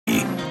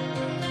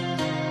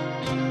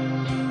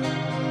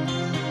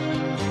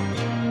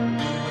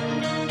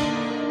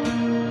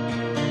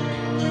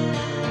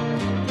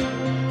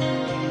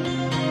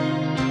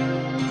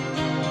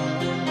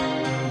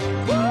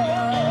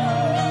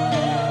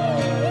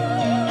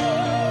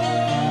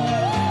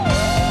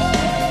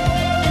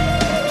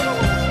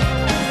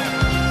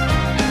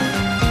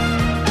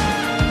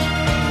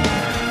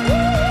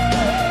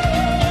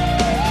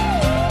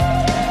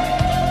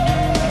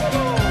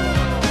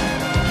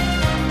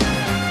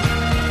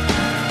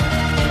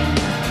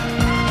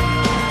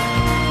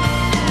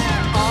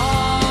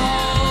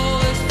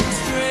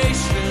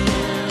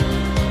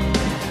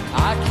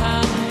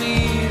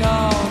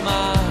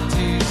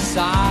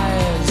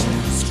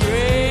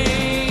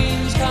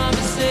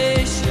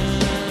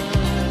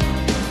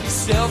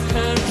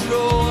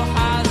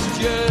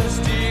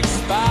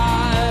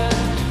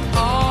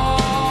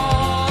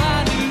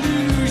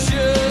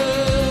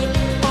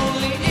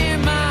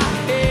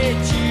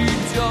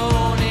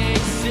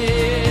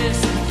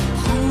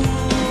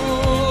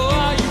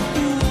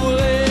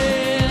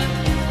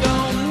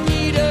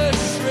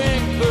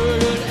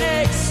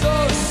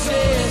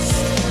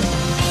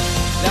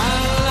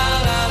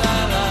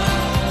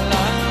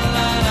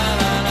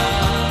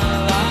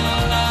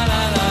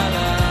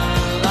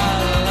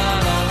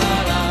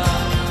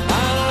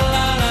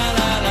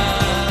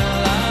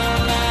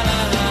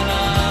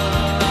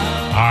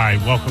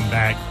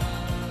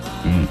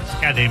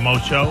Cat Named Mo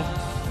Show.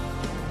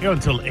 Here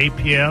until 8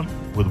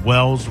 p.m. with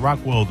Wells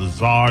Rockwell, the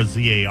Czar,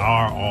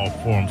 Z-A-R, all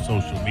forms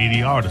social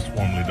media, artist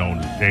formerly known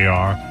as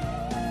JR.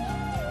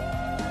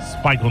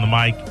 Spike on the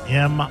mic,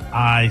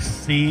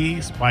 M-I-C.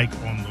 Spike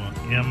on the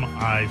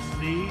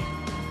M-I-C.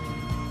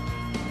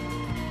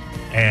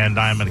 And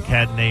I'm at a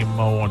Cat Named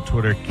Mo on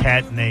Twitter,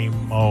 Cat Named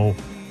Mo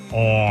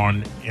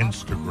on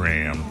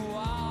Instagram.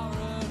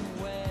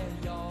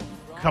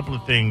 A couple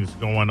of things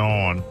going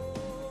on.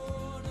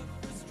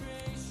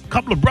 A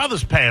couple of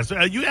brothers passed.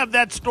 You have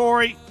that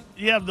story?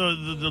 You have the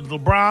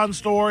LeBron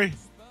story?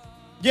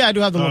 Yeah, I do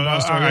have the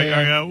LeBron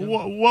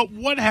story.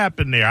 What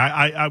happened there?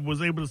 I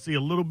was able to see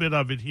a little bit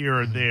of it here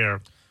or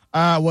there.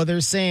 Well, they're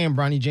saying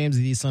Bronny James,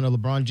 the son of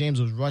LeBron James,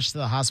 was rushed to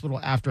the hospital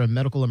after a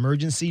medical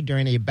emergency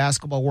during a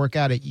basketball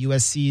workout at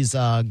USC's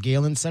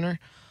Galen Center.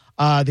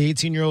 The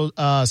 18-year-old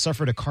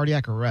suffered a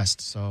cardiac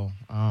arrest. So,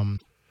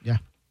 yeah.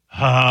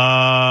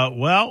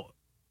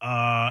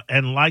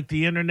 And like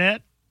the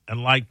internet,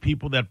 and like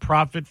people that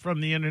profit from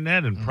the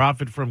internet and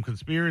profit from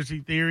conspiracy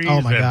theories. Oh,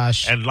 my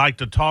gosh. And like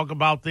to talk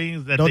about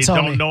things that they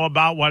don't know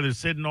about while they're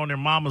sitting on their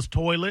mama's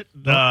toilet.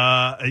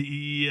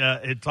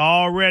 It's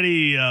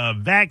already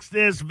vax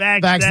this,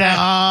 vax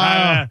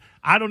that.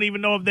 I don't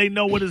even know if they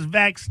know what his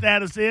vax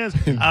status is.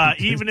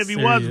 Even if he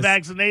was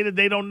vaccinated,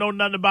 they don't know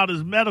nothing about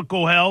his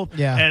medical health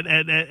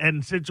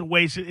and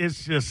situation.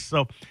 It's just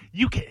so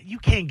you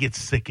can't get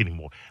sick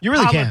anymore. You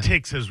really can't.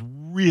 Politics has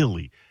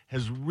really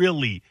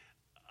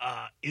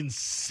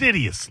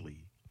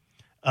insidiously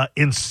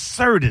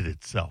inserted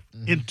itself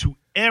into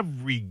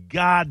every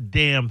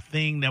goddamn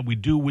thing that we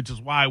do, which is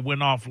why I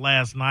went off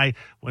last night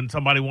when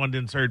somebody wanted to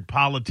insert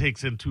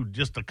politics into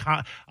just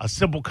a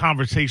simple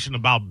conversation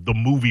about the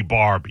movie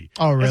Barbie.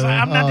 Oh, really? Like,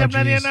 I'm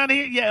not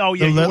here. Yeah, oh,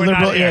 yeah.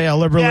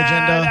 Liberal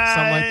agenda,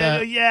 something like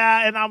that.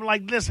 Yeah, and I'm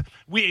like, listen,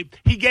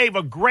 he gave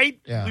a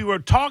great, we were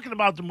talking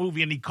about the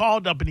movie, and he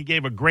called up and he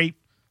gave a great,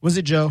 was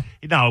it Joe?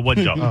 No, it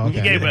wasn't Joe. Okay.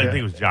 He gave, I think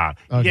it was John.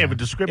 He gave a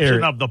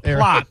description of the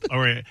plot.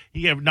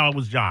 It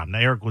was John. Now,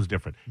 Eric was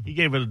different. He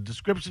gave a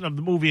description of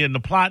the movie and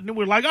the plot, and then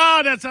we were like,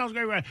 oh, that sounds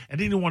great, right?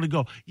 And then he wanted to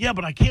go, yeah,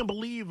 but I can't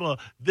believe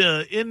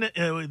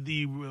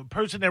the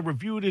person that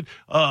reviewed it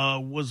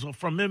was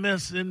from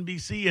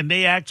MSNBC, and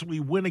they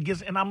actually went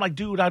against. And I'm like,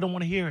 dude, I don't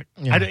want to hear it.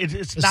 Yeah.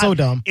 It's not, so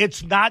dumb.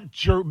 It's not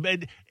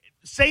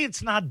say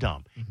it's not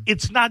dumb.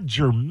 It's not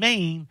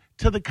germane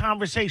to the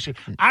conversation.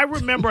 I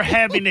remember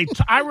having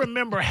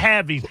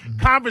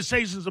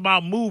conversations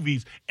about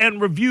movies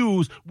and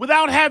reviews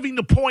without having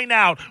to point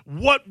out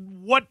what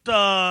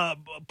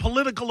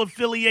political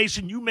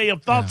affiliation you may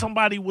have thought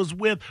somebody was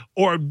with,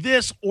 or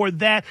this or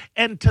that,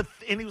 and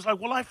he was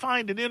like, well, I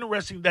find it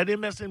interesting that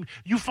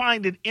you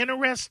find it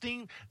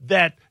interesting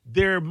that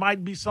there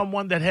might be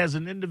someone that has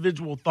an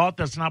individual thought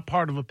that's not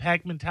part of a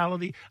pack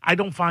mentality. I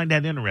don't find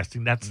that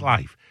interesting. That's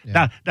life.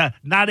 Yeah.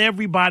 Not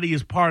everybody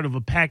is part of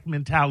a pack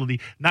mentality.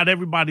 Not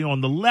everybody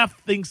on the left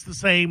thinks the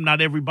same. Not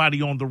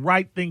everybody on the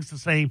right thinks the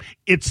same.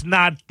 It's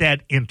not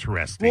that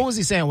interesting. What was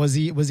he saying? Was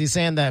he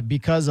saying that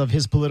because of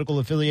his political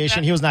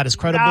affiliation, he was not as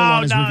credible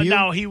on his review?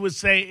 No, he was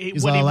saying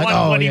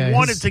what he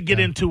wanted to get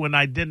into, and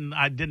I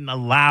didn't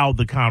allow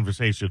the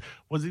conversation.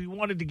 Was he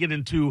wanted to get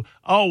into?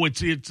 Oh,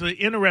 it's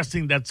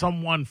interesting that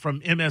someone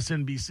from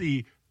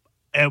MSNBC.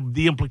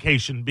 The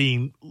implication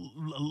being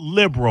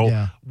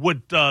liberal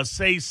would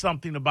say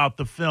something about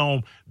the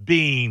film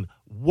being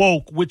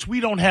woke, which we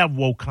don't have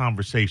woke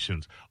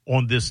conversations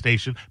on this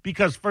station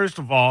because, first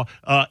of all,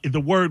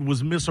 the word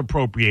was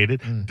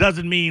misappropriated.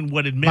 Doesn't mean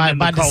what it meant in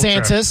the culture.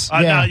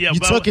 DeSantis. You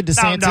took it,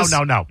 DeSantis.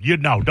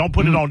 No. Don't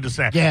put it on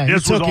DeSantis. Yeah,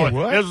 this was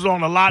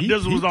on a lot.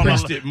 This was on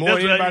it more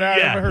than anybody I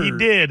ever heard. He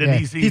did, and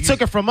he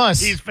took it from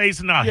us. He's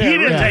facing us. He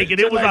didn't take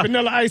it. It was like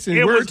vanilla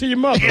icing. Word to your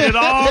mother. It had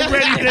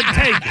already been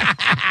taken.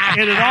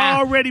 It had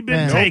already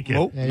been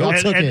taken.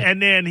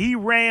 And then he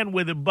ran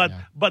with it.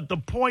 But the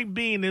point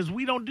being is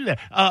we don't do that.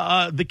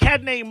 The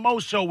Cat Named Mo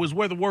Show is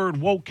where the word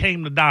woke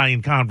came to die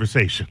in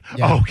conversation.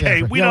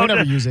 We don't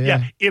never use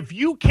it. If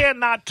you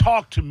cannot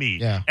talk to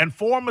me and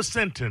form a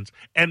sentence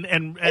and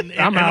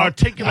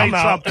articulate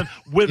something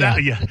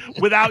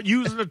without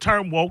using the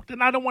term woke,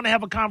 then I don't want to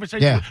have a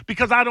conversation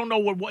because I don't know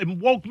what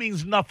woke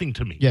means. Nothing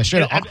to me. Yeah,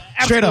 straight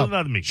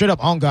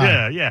up, on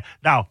God. Yeah.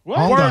 Now,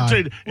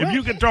 if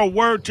you can throw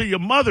word to your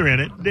mother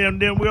in it, then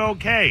we're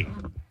okay.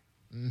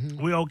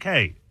 We're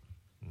okay.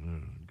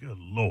 Good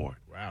Lord.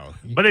 Wow.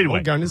 But anyway,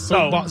 we got this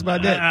soapbox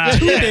about that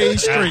 2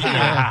 days straight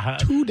now.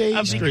 2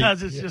 days straight.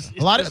 Because it's just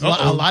a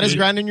lot is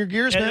grinding your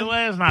gears, man.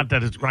 It's not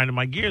that it's grinding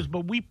my gears,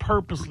 but we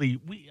purposely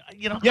we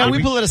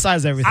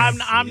politicize everything.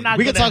 I'm not.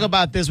 We could talk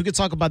about this. We could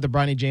talk about the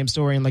Bronny James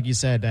story, and like you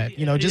said, that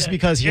just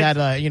because he had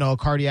a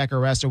cardiac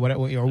arrest or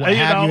whatever or what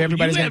have you,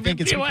 everybody's gonna think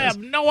it's. People have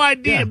no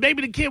idea. Yeah.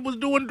 Maybe the kid was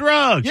doing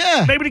drugs.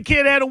 Yeah. Maybe the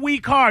kid had a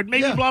weak heart.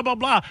 Maybe blah blah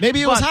blah.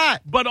 Maybe it was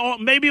hot.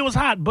 Maybe it was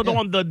hot. But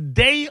on the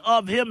day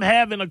of him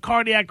having a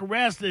cardiac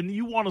arrest, and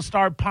you want to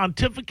start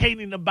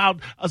pontificating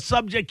about a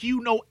subject you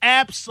know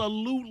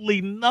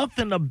absolutely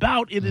nothing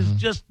about, it is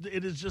just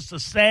a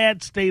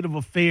sad state of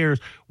affairs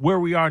where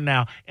we are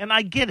now. And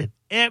I get it.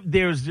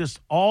 there's just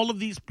all of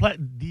these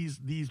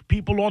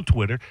people on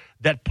Twitter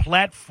that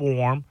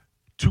platform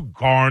to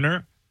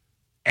garner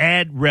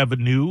ad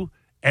revenue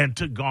and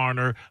to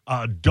garner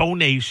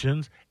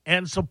donations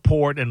and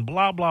support and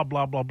blah, blah,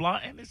 blah, blah, blah.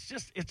 And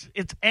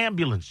it's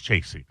ambulance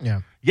chasing.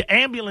 Yeah. You're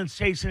ambulance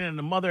chasing and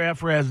the mother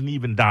effer hasn't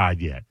even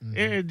died yet.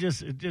 It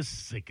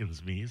just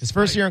sickens me. His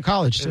first year in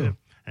college, too.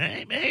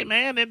 Hey,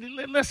 man,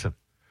 listen.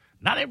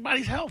 Not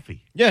everybody's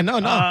healthy. Yeah, no.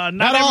 Not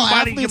all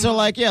athletes are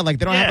like they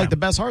don't have the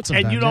best heart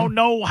sometimes. And you don't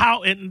know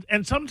how, and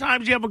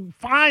sometimes you have a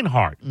fine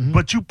heart,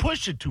 but you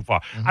push it too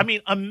far. I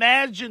mean,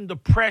 imagine the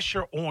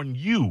pressure on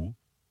you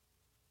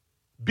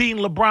being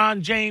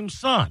LeBron James'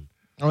 son.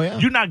 Oh, yeah.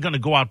 You're not going to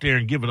go out there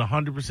and give it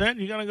 100%.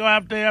 You're going to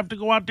have to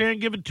go out there and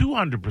give it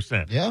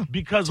 200%. Yeah.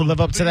 Because to live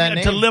up to that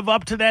name. To live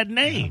up to that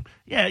name.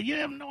 Yeah, you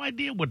have no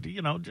idea what,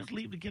 just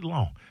leave the kid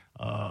alone.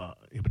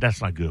 But that's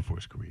not good for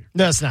his career.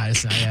 No, it's not.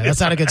 Yeah, that's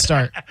not a good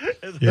start.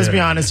 Let's be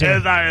honest here.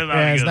 It's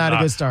not a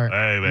good start.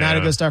 Hey, man, not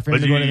a good start for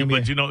him to go to the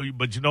NBA.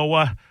 But you know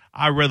what?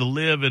 I'd rather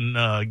live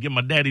and get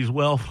my daddy's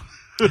wealth.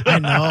 I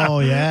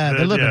know, yeah.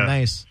 They're living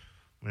nice.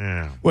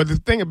 Yeah. Well, the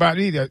thing about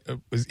it that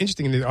was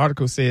interesting in the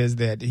article says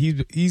that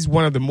he's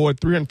one of the more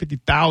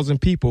 350,000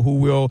 people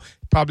who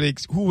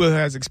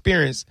has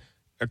experienced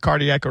a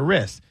cardiac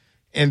arrest.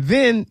 And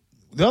then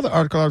the other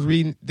article I was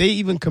reading, they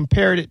even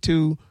compared it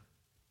to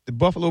the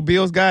Buffalo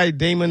Bills guy,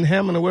 Damon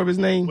Hammond, or whatever his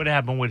name. What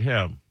happened with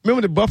him?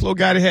 Remember the Buffalo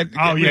guy that had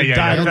died?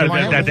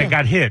 That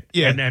got hit.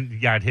 Yeah.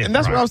 And got hit. And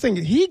that's what I was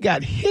thinking. He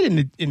got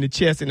hit in the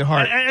chest and the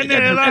heart at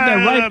that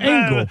right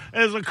angle.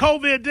 There's a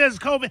COVID.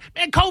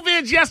 Man,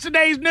 COVID's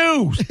yesterday's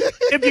news.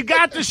 If you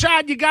got the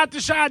shot, you got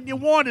the shot and you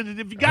wanted it.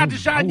 If you got the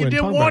shot and you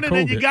didn't want it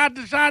and you got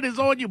the shot, it's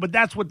on you. But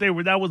that's what that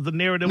was the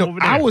narrative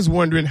over there. I was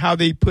wondering how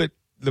they put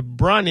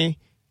LeBron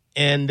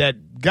and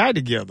that guy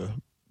together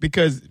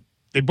because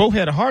they both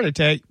had a heart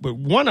attack, but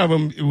one of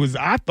them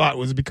I thought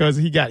was because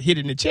he got hit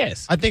in the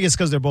chest. I think it's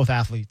because they're both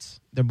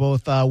athletes. They're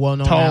both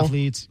well-known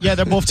athletes. Yeah,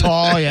 they're both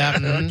tall. Yeah,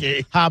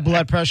 Okay. High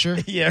blood pressure.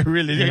 Yeah,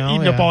 really. They're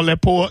eating up all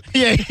that pork.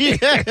 Yeah.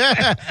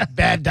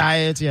 Bad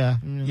diets. Yeah.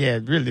 Yeah,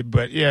 really.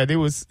 But yeah, it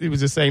was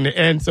just saying that,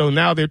 and so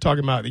now they're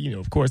talking about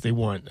of course they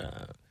want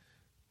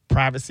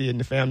privacy in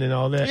the family and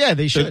all that. Yeah,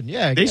 they should.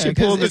 Yeah, they should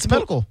pull it's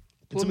medical.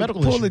 It's a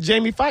medical issue. Pull the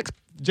Jamie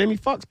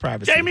Foxx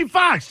privacy. Jamie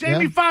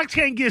Foxx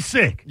can't get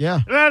sick. Yeah.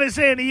 Now they're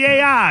saying the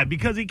AI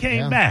because he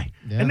came back.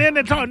 Yeah. And then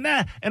they're talking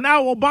now, and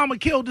now Obama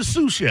killed the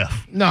sous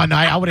chef. No,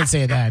 I wouldn't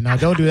say that. No,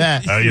 don't do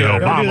that.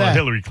 Obama,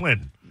 Hillary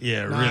Clinton.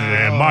 Yeah, really.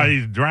 And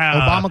Marty's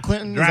drowned. Obama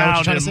Clinton? Is that what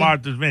you're trying to say?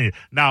 Martha's Vineyard.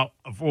 Now,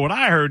 for what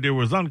I heard, there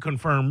was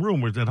unconfirmed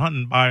rumors that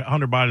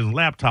Hunter Biden's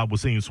laptop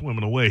was seen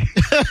swimming away.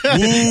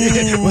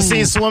 Was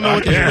seen swimming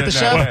with the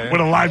chef? With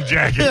a life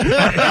jacket.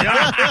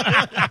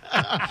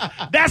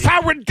 That's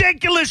how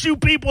ridiculous you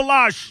people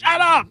are. Shut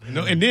up.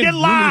 No, and then get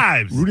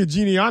lives. Rudy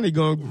Giuliani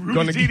going to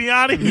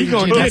Giuliani? He's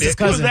going to get his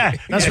cousin.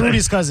 That's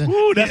Rudy's cousin.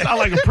 Ooh, that sounds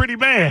like a pretty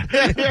man.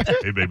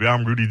 Hey, baby,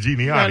 I'm Rudy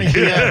Giuliani.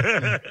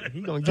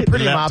 He's going to get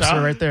pretty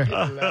mobster right there.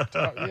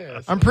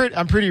 Yes. I'm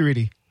pretty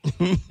Rudy.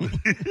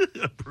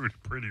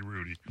 pretty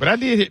Rudy.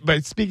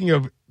 But speaking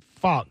of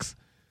Fox,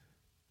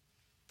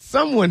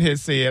 someone had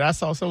said, I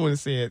saw someone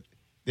said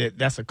that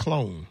that's a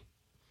clone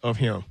of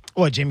him.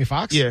 What, Jamie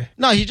Foxx? Yeah.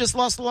 No, he just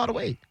lost a lot of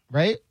weight,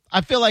 right?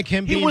 I feel like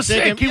him being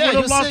sick. He would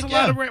have lost a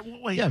lot of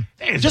weight. Yeah.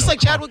 Just like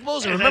Chadwick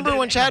Boseman. Remember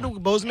when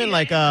Chadwick Boseman,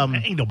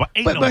 ain't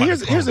nobody. But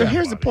here's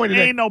the point of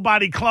that. Ain't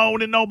nobody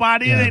cloning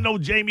nobody. Yeah. It ain't no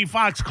Jamie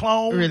Foxx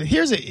clone. Really,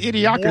 here's the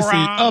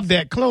idiocracy of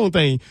that clone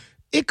thing.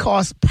 It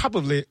costs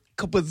probably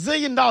a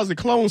bazillion dollars to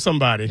clone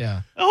somebody.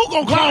 Yeah. Who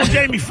gonna clone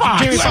Jamie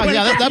Foxx? Jamie Foxx,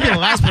 yeah, that'd be the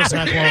last person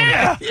I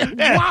clone.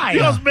 Yeah. Why? You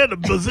gonna spend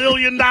 $1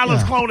 bazillion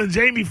cloning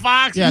Jamie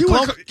Foxx? Yeah,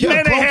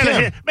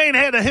 man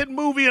had a hit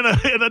movie in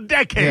a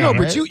decade. Yeah, no,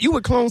 but you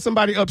would clone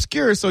somebody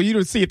obscure so you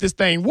would see if this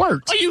thing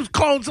works.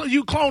 Oh,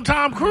 you clone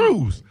Tom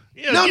Cruise.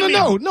 Yeah,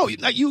 no.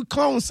 Like you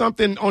clone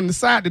something on the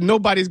side that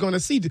nobody's going to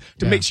see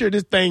to make sure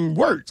this thing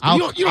works. I'll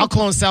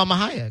clone Salma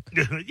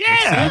Hayek.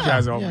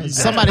 Yeah.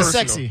 Somebody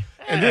sexy.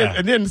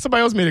 And then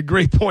somebody else made a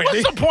great point.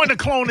 What's the point of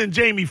cloning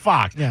Jamie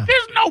Foxx? Yeah.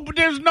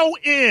 There's no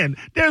end.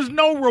 There's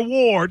no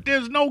reward.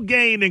 There's no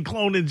gain in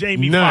cloning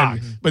Jamie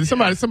Foxx. But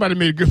somebody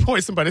made a good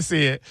point. Somebody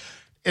said,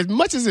 as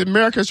much as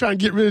America's trying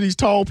to get rid of these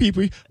tall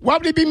people, why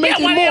would they be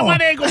making more? Why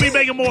they ain't going to be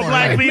making more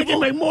black people? They can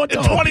make more in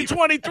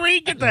 2023,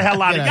 get the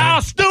hell out of here.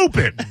 Y'all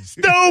stupid.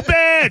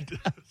 Stupid.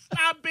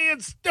 Stop being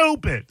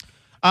stupid.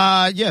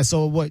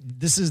 So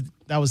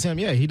that was him.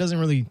 Yeah, he doesn't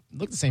really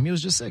look the same. He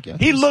was just sick. Yeah,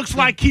 he looks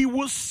like he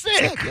was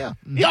sick. Yeah,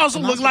 he also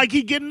looks like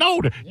he getting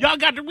older. Y'all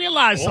got to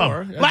realize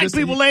something. Black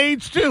people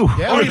age too.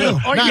 Yeah,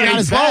 or not age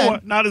as slower.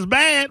 bad. Not as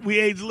bad. We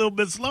age a little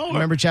bit slower.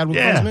 Remember Chadwick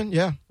Boseman?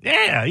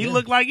 Yeah. He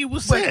looked like he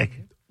was sick.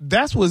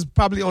 That was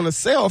probably on a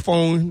cell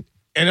phone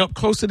and up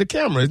close to the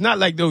camera. It's not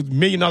like those $1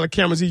 million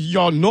cameras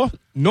y'all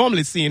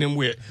normally seeing him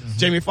with. Mm-hmm.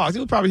 Jamie Foxx, it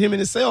was probably him in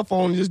his cell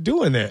phone just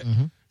doing that.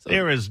 Mm-hmm. So,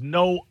 there is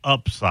no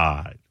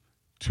upside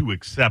to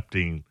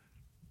accepting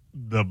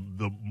the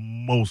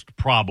most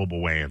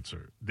probable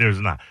answer.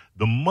 There's not.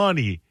 The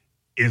money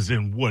is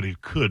in what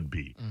it could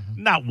be,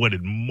 not what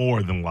it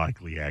more than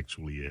likely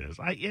actually is.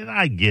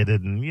 I get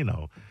it, and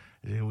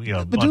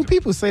But do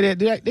people say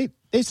that?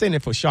 They saying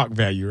it for shock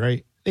value,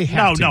 right? They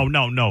have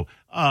no.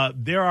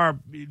 There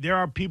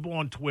are people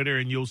on Twitter,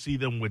 and you'll see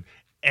them with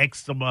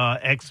X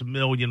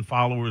million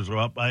followers or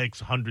up X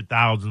hundred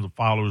thousands of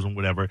followers and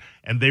whatever,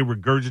 and they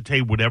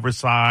regurgitate whatever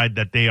side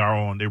that they are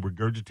on. They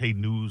regurgitate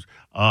news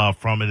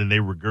from it, and they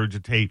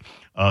regurgitate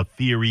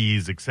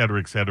theories, et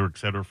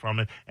cetera, from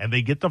it, and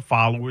they get the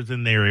followers,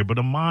 and they're able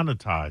to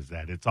monetize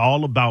that. It's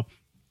all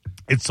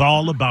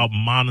about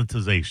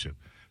monetization.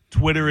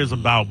 Twitter is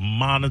about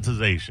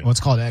monetization. What's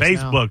called X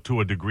Facebook now?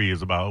 To a degree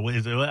is about.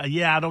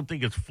 I don't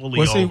think it's fully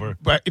over.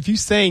 But if you're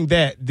saying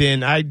that,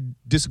 then I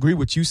disagree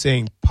with you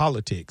saying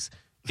politics.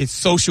 It's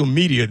social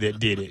media that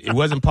did it. It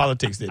wasn't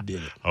politics that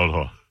did it. Hold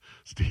on,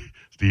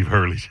 Steve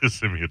Hurley just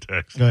sent me a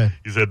text. Go ahead.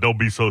 He said, "Don't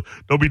be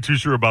too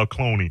sure about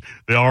cloning.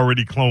 They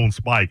already cloned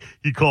Spike.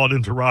 He called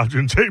into Roger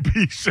and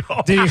JP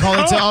show. Did he call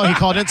in? He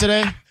called in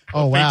today.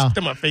 Oh wow!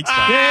 Fake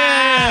Spike.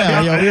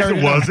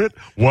 Was it?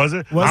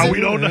 We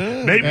don't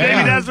know. Maybe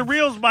that's the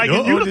real Spike.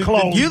 And you the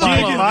clone. You the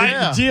Spike. clone.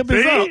 Right? Jib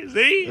is up.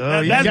 See?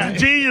 That's the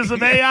genius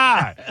of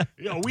AI.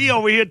 We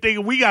over here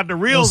thinking we got the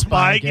real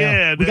Spike.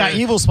 Yeah. We got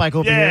evil Spike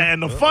over here. Yeah,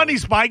 and the funny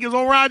Spike is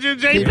on Roger and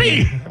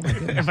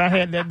JP. If I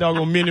had that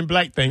doggone Men in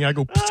Black thing, I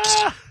go.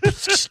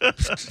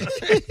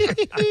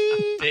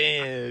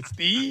 Damn,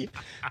 Steve.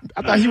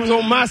 I thought he was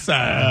on my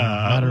side.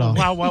 Not at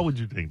all. Why would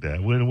you think that?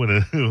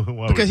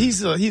 Because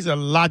he's a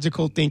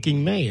logical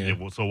thinking man. Yeah,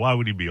 well, so why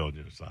would he be on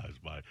your side,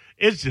 Spike?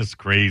 It's just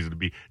crazy to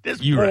be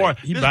this you poor. Right.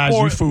 He buys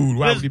you food.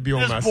 Why would he be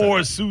on my side? side? This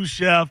poor sous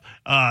chef,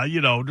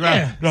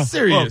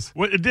 serious.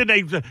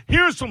 Then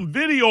here's some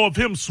video of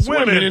him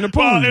swimming in a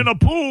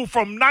pool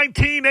from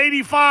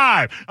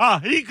 1985.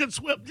 He could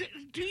swim.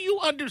 Do you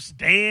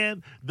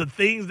understand the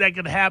things that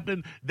could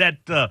happen that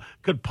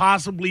could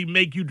possibly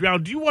make you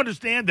drown? Do you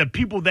understand that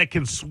people that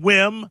can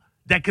swim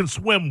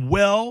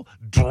well,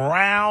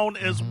 drown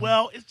as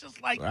well? It's just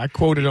like... I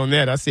quoted on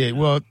that. I said,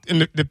 well,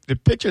 in the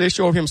picture they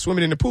show of him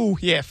swimming in the pool,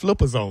 he had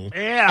flippers on.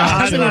 Yeah.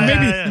 I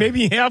said,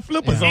 maybe he had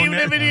flippers on. Even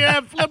if he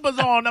had flippers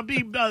on, I'd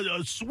be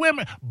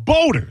swimming.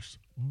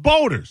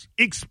 Boaters,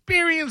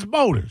 experienced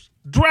boaters,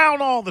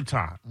 drown all the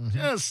time.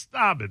 Just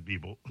stop it,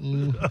 people.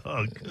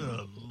 Oh,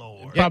 good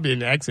Lord. Probably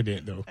an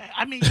accident, though.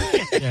 I mean,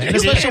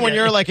 especially when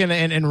you're like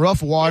in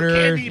rough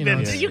water.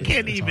 You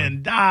can't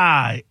even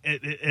die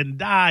and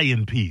die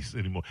in peace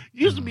anymore.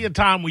 It used to be a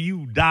time where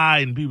you die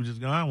and people just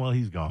go, oh, well,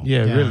 he's gone.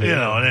 Yeah, really.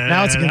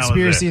 Now it's a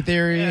conspiracy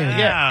theory.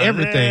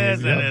 Everything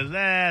is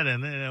that,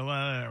 and then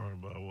whatever.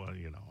 But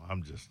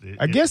I'm just.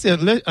 I guess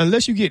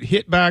unless you get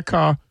hit by a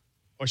car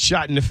or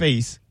shot in the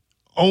face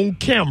on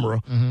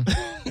camera,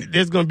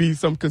 there's going to be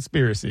some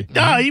conspiracy.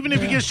 No, even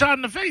if you get shot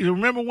in the face.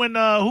 Remember when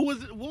who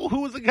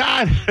was the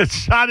guy that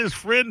shot his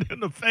friend in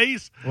the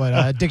face?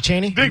 What, Dick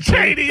Cheney? Dick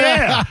Cheney,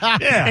 yeah.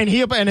 And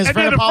his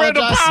friend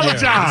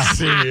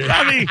apologized. Yeah,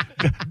 I mean,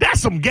 that's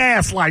some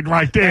gaslight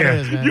right there.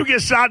 Is, you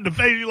get shot in the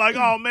face, you're like,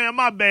 oh man,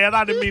 my bad.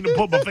 I didn't mean to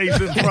put my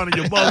face in front of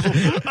your muzzle.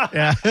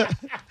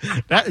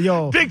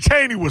 Dick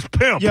Cheney was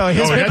pimp.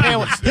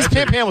 His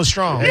pimp hand was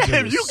strong.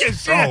 Yeah, if you can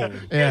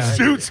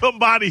shoot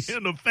somebody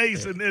in the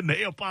face and then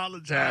they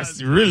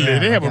apologize. Really,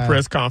 they have a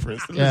press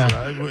conference. It's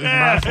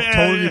my fault.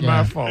 Totally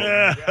my fault.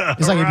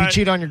 It's like if you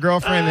cheat on your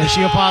girlfriend and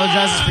she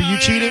apologizes for you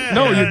cheating.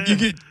 No,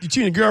 you cheat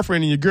on your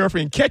girlfriend and your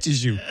girlfriend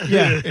catches you.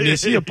 Yeah, and then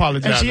she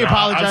apologizes. And she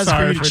apologizes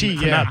for you to cheat.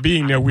 For not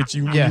being there with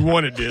you. You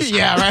wanted this.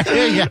 Yeah,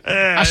 right.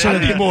 Yeah. I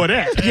should have more of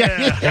that.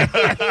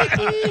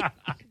 Yeah.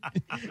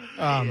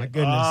 Oh my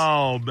goodness.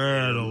 Oh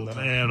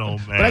man.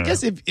 But I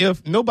guess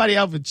if nobody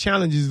ever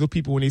challenges the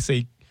people when they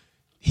say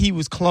he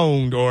was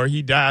cloned or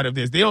he died of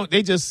this,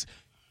 they just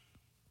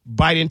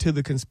bite into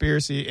the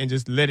conspiracy and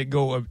just let it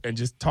go and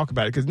just talk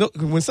about it. Because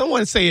when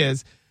someone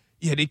says,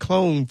 yeah, they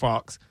cloned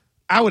Fox,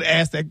 I would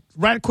ask that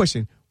right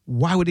question: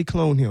 why would they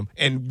clone him?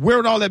 And where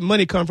would all that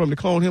money come from to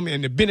clone him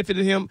and the benefit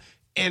of him?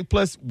 And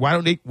plus, why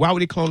would they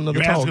clone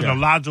another tall guy? You're asking a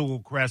logical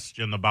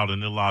question about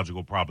an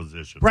illogical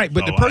proposition. Right,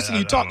 but the person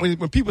you talk when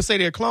people say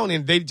they're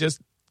cloning, they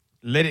just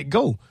let it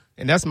go.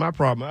 And that's my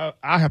problem.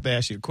 I have to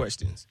ask you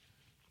questions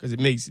because it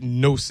makes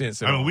no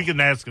sense at all. We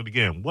can ask it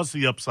again. What's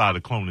the upside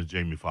of cloning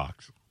Jamie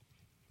Foxx?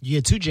 You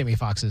get 2 Jamie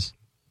Foxxes.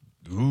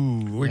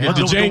 Ooh,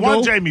 the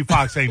one Jamie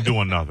Foxx ain't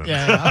doing nothing.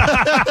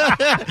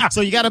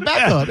 So you got a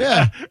backup,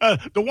 yeah.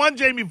 The one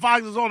Jamie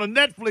Foxx is on a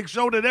Netflix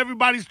show that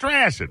everybody's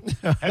trashing.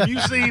 Have you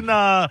seen,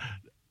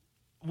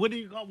 what do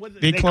you call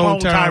it? They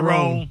cloned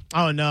Tyrone.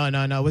 Oh,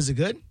 no. Was it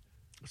good?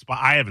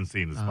 I haven't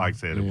seen it. Spike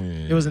said it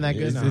was. It wasn't that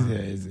good?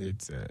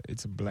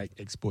 It's a black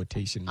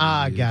exploitation.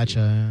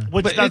 Gotcha.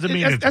 Which doesn't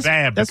mean it's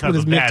bad that's because what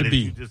it's of meant that. to be.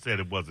 You just said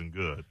it wasn't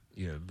good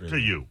to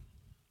you.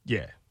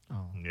 Yeah.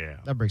 Oh, yeah.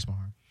 That breaks my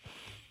heart.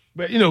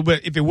 But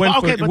if it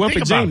wasn't for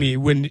Jamie, it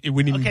wouldn't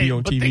even be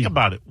on TV. But think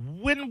about it.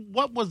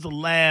 What was the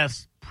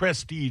last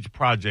prestige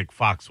project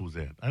Fox was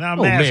in. And I'm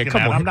man,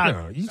 come on. I'm not.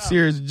 No, you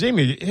serious?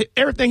 Jamie,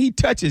 everything he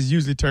touches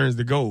usually turns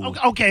to gold.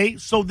 Okay,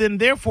 so then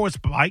therefore,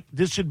 Spike,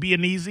 this should be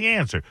an easy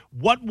answer.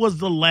 What was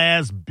the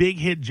last big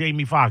hit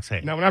Jamie Foxx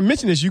had? Now, when I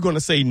mention this, you're going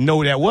to say,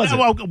 no, that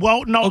wasn't.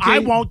 Well, no, okay. I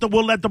won't.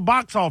 We'll let the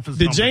box office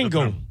The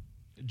Django.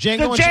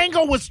 Django.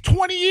 Django was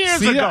 20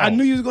 years ago. I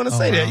knew you was going to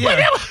say that.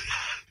 Yeah.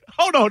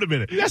 Hold on a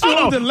minute. That's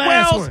what was the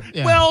last one.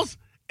 Yeah. Wells,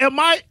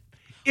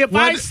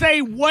 I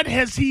say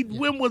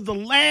when was the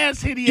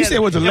last hit he had? You said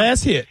it was the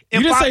last hit.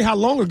 You didn't say how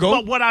long ago.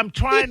 But what I'm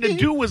trying to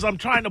do is I'm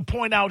trying to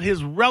point out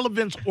his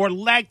relevance or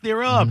lack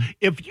thereof. Mm-hmm.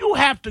 If you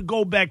have to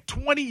go back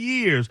 20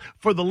 years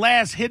for the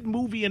last hit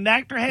movie an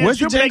actor has, was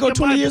Django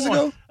 20 years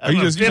ago? Or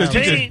you just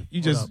 15?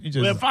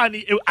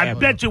 I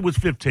bet you it was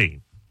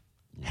 15.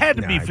 Had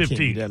to be 15. It can't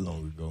be that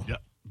long ago. Yeah,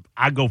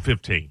 I go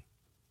 15.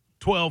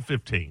 12,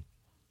 15.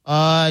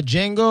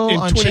 Django in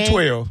Unchained.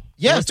 2012.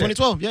 Yeah, it's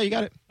 2012. Yeah, you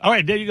got it. All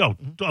right, there you go.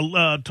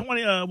 20.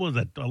 What was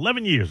that?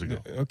 11 years ago.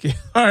 Okay,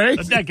 all right.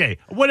 A decade.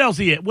 What else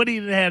he had? What he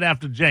had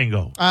after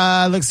Django?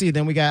 Let's see.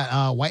 Then we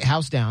got White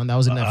House Down. That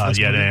was a Netflix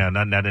movie.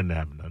 That didn't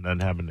happen. Nothing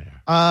happened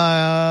there.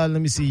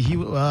 Let me see. He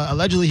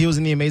allegedly he was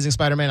in the Amazing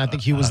Spider-Man. I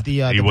think he was the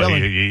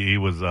villain. He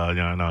was.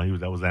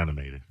 That was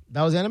animated.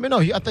 That was animated. No,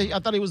 I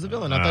thought he was the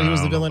villain. I thought he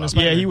was the villain in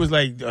Spider-Man. Yeah, he was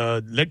like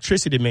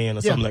Electricity Man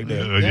or something like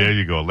that. There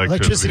you go,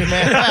 Electricity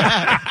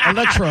Man.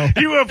 Electro.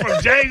 He went from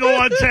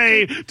Django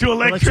Unchained to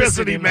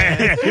Electricity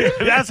Man.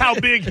 That's how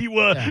big he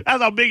was. Yeah.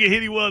 That's how big a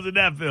hit he was in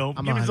that film.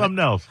 Give me something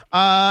else.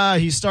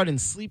 He starred in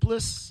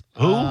Sleepless.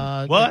 Who?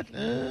 What?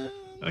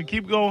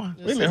 Keep going.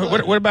 Wait a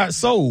minute. What about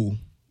Soul?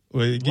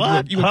 What?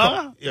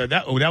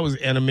 That was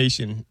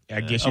animation,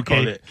 I guess you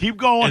call it. Keep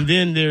going. And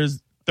then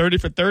there's 30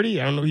 for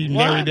 30. I don't know. He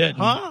narrated that.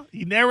 Huh?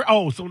 He narrated.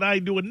 Oh, so now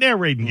he's doing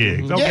narrating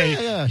gigs.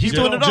 Okay. Yeah. He's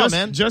doing it all,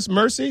 man. Just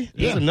Mercy.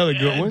 That's another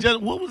good one.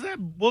 What was that?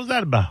 What was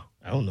that about?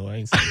 I don't know. I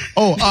ain't seen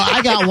it.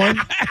 I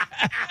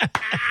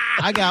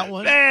got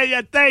one.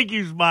 Yeah. Thank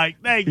you, Mike.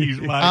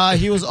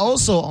 He was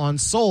also on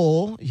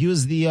Soul. He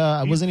was the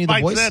wasn't he the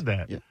voice? Mike said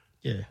that.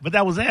 Yeah. But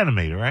that was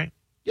animated, right?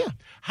 Yeah.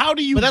 How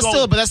do you? But that's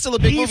still a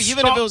big movie.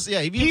 Even if it was,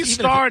 he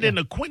starred in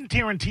a Quentin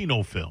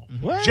Tarantino film,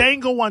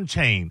 Django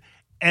Unchained,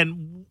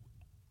 and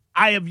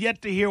I have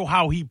yet to hear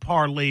how he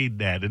parlayed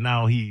that, and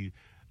now he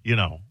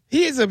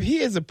is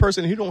a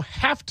person who don't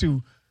have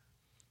to.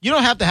 You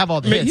don't have to have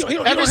all the hits.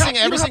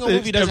 Every single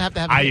movie doesn't have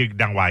to have.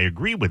 I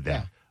agree with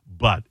that,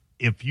 but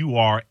if you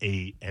are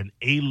an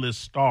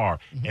A-list star,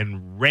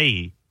 and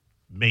Ray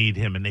made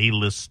him an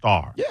A-list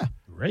star,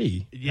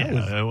 Ray, yeah,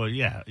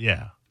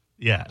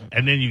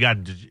 and then you got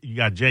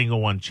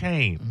Django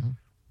Unchained.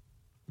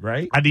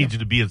 Right? I need you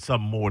to be in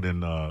something more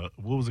than what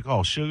was it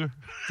called? Sugar?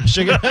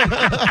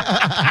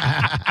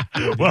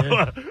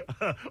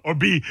 Or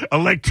be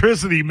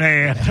Electricity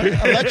Man.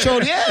 Electro,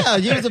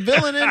 he was a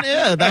villain in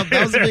that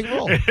was a big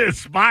role.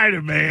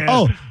 Spider-Man.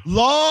 Oh,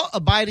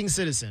 Law-Abiding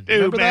Citizen.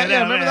 Remember that?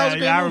 Yeah, remember that was a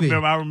great movie.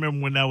 I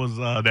remember when that was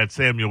that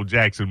Samuel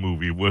Jackson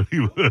movie where he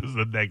was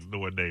the next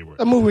door neighbor.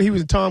 That movie, he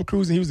was Tom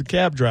Cruise and he was a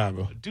cab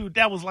driver. Dude,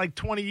 that was like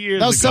 20 years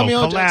ago. That was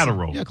Samuel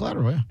Collateral. Jackson. Yeah,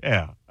 Collateral,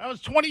 yeah. That was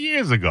 20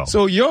 years ago.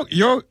 So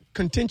your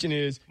contention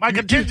is... My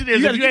contention is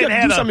you if you ain't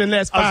had something in the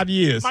last 5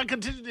 years. My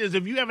contention is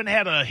if you haven't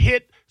had a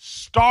hit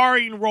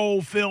starring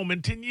role film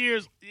in 10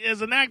 years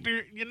as an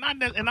actor, you're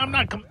not... And I'm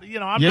not...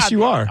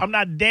 you are. I'm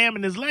not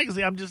damning his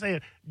legacy. I'm just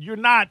saying you're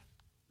not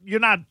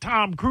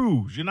Tom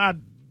Cruise. You're not...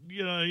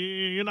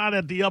 you're not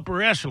at the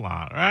upper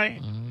echelon,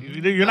 right?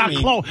 You're not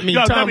clone.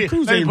 Tom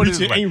Cruise ain't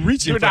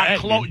reaching for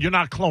acting. You're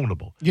not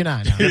clonable. You're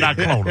not. No. You're not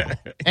clonable.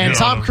 And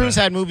Tom Cruise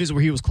had movies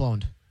where he was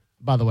cloned,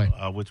 by the way.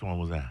 Which one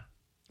was that?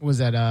 Was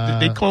that...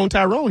 They cloned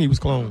Tyrone. He was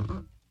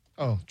cloned.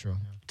 Oh, true.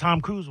 Tom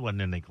Cruise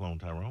wasn't in They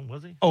Cloned Tyrone,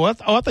 was he? I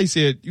thought you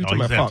said... You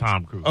talking about Fox.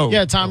 Tom Cruise. Oh.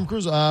 Yeah, Tom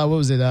Cruise. What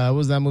was it? What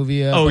was that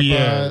movie?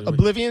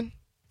 Oblivion?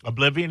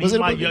 Oblivion.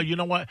 You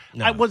know what?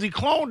 No. Was he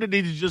cloned or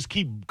did he just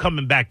keep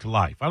coming back to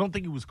life? I don't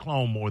think he was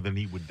cloned more than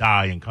he would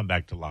die and come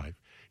back to life.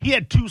 He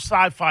had 2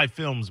 sci-fi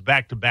films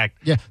back to back.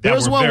 Yeah, there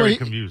was one very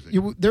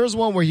confusing. There was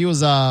one where he was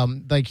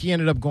he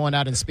ended up going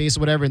out in space or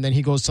whatever, and then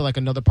he goes to like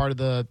another part of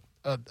the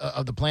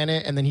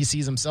planet, and then he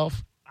sees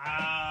himself.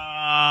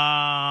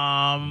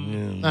 I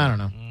don't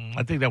know.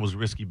 I think that was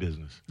Risky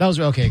Business. That was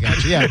okay.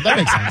 Gotcha. Yeah, that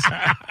makes sense.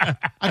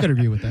 I could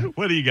agree with that.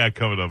 What do you got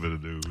coming up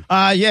in the news?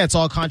 It's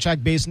all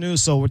contract-based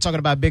news. So we're talking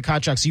about big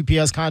contracts: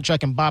 UPS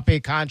contract,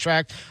 Mbappe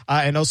contract,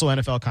 and also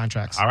NFL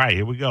contracts. All right,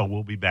 here we go.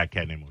 We'll be back.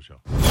 Cat Named Mo Show.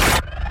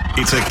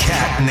 It's a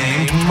cat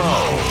named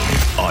Mo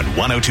on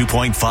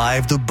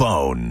 102.5 The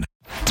Bone.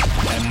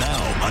 And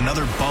now,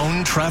 another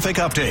Bone traffic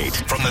update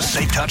from the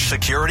Safe Touch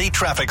Security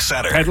Traffic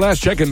Center. At last check-in,